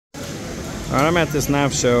Alright, I'm at this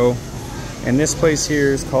knife show, and this place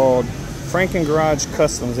here is called FrankenGarage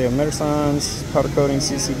Customs. They have metal signs, powder coating,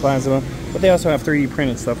 CC plasma, but they also have 3D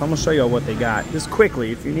printed stuff. I'm gonna show y'all what they got just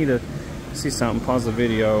quickly. If you need to see something, pause the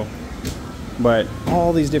video. But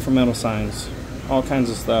all these different metal signs, all kinds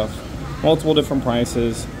of stuff, multiple different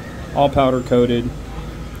prices, all powder coated,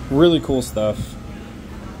 really cool stuff,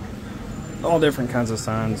 all different kinds of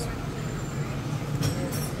signs.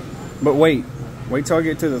 But wait till I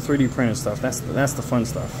get to the 3D printed stuff. That's the fun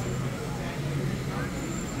stuff.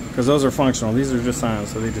 Because those are functional. These are just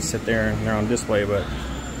signs, so they just sit there and they're on display. But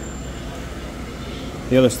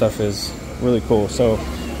the other stuff is really cool. So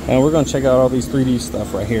we're going to check out all these 3D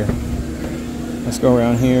stuff right here. Let's go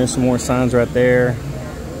around here. Some more signs right there.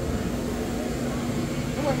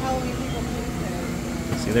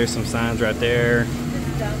 See, there's some signs right there.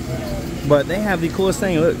 But they have the coolest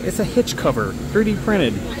thing. Look, it's a hitch cover, 3D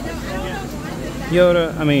printed.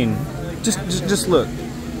 Yoda, I mean, just look.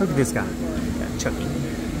 Look at this guy. Got Chucky.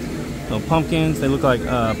 Little pumpkins. They look like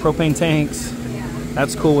propane tanks.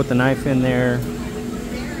 That's cool with the knife in there.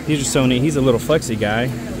 These are so neat. He's a little flexy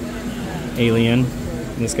guy. Alien.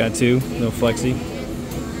 And this guy too, little flexy.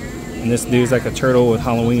 And this dude's like a turtle with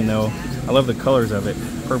Halloween though. I love the colors of it.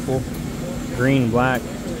 Purple, green, black.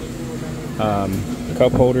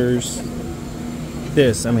 Cup holders.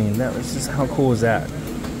 This, I mean, that was just, how cool is that?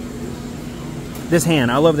 This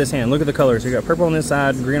hand, I love this hand. Look at the colors. You got purple on this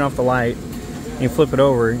side, green off the light. You flip it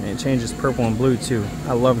over and it changes purple and blue too.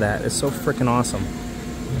 I love that. It's so freaking awesome.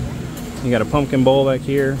 You got a pumpkin bowl back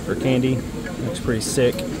here for candy. Looks pretty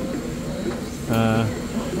sick.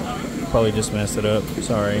 Probably just messed it up.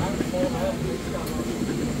 Sorry.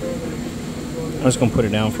 I'm just gonna put it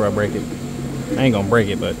down before I break it. I ain't gonna break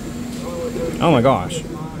it, but oh my gosh.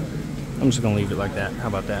 I'm just gonna leave it like that. How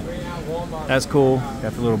about that? That's cool.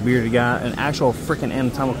 Got the little bearded guy. An actual freaking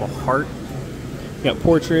anatomical heart. You got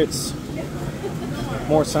portraits.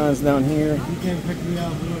 More signs down here. You can pick me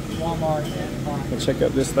up at Walmart. We'll check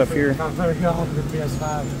out this stuff here. I'm very young with the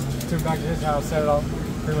PS5. Took back to his house, set it up.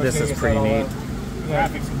 This is pretty neat.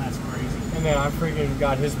 Graphics and that's crazy. And then I freaking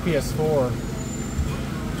got his PS4.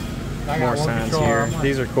 More signs here.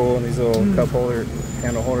 These are cool. These little cup holder,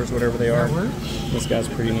 handle holders, whatever they are. This guy's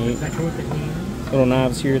pretty neat. Little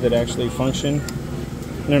knives here that actually function.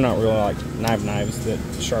 They're not really like knives that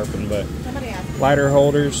sharpen, but lighter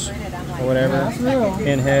holders or whatever.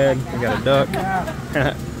 Pinhead. We got a duck.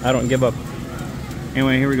 I don't give up.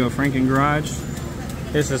 Anyway, here we go.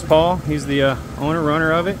 FrankenGarage. This is Paul. He's the owner,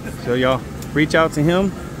 runner of it. So y'all reach out to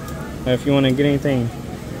him if you want to get anything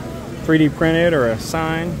 3D printed or a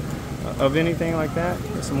sign of anything like that.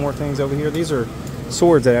 There's some more things over here. These are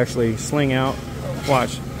swords that actually sling out.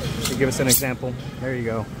 Watch. To give us an example. There you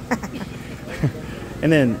go.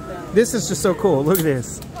 And then this is just so cool. Look at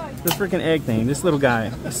this. This freaking egg thing. This little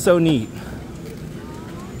guy. It's so neat.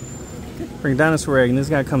 Freaking dinosaur egg, and this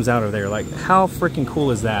guy comes out of there. Like, how freaking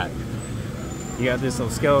cool is that? You got this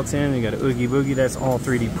little skeleton. You got an Oogie Boogie. That's all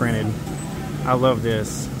 3D printed. I love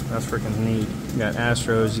this. That's freaking neat. You got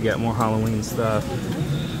Astros. You got more Halloween stuff.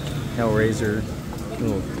 Hellraiser.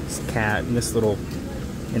 Little cat. And this little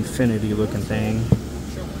infinity looking thing.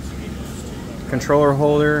 Controller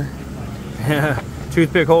holder.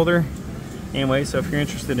 Toothpick holder. Anyway, so if you're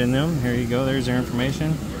interested in them, here you go. There's their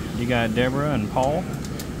information. You got Deborah and Paul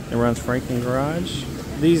that runs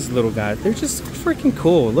FrankenGarage. These little guys, they're just freaking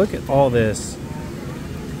cool. Look at all this.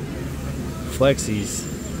 Flexies.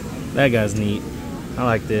 That guy's neat. I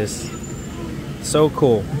like this. So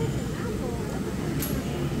cool.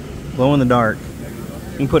 Glow in the dark.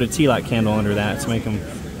 You can put a tea light candle under that to make them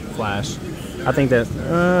flash. I think that,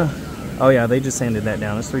 oh yeah, they just sanded that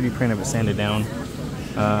down. It's 3D printed but sanded down.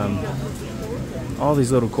 All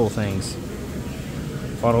these little cool things.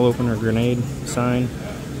 Bottle opener, grenade, sign.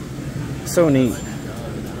 So neat.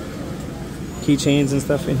 Keychains and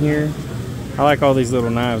stuff in here. I like all these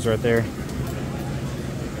little knives right there.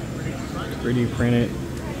 3D printed.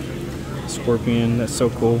 Scorpion, that's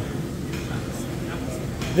so cool.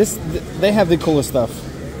 They have the coolest stuff.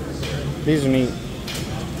 These are neat.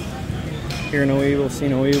 Hear no evil, see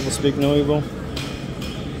no evil, speak no evil.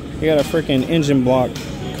 You got a freaking engine block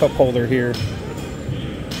cup holder here.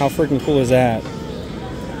 How freaking cool is that?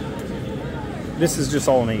 This is just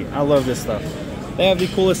all neat. I love this stuff. They have the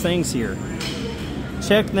coolest things here.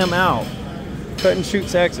 Check them out. Cut and Shoot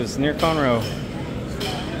Texas near Conroe.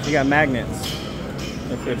 You got magnets.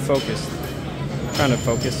 If it focused. I'm trying to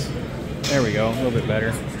focus. There we go. A little bit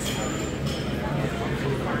better.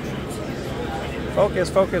 Focus,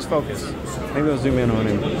 focus, focus. Maybe I'll zoom in on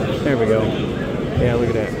him. There we go. Yeah, look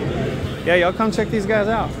at that. Yeah, y'all come check these guys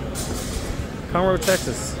out. Conroe,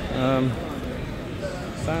 Texas.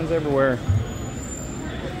 Signs everywhere.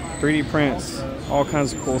 3D prints, all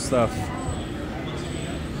kinds of cool stuff.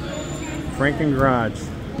 FrankenGarage.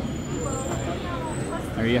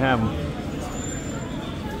 There you have them.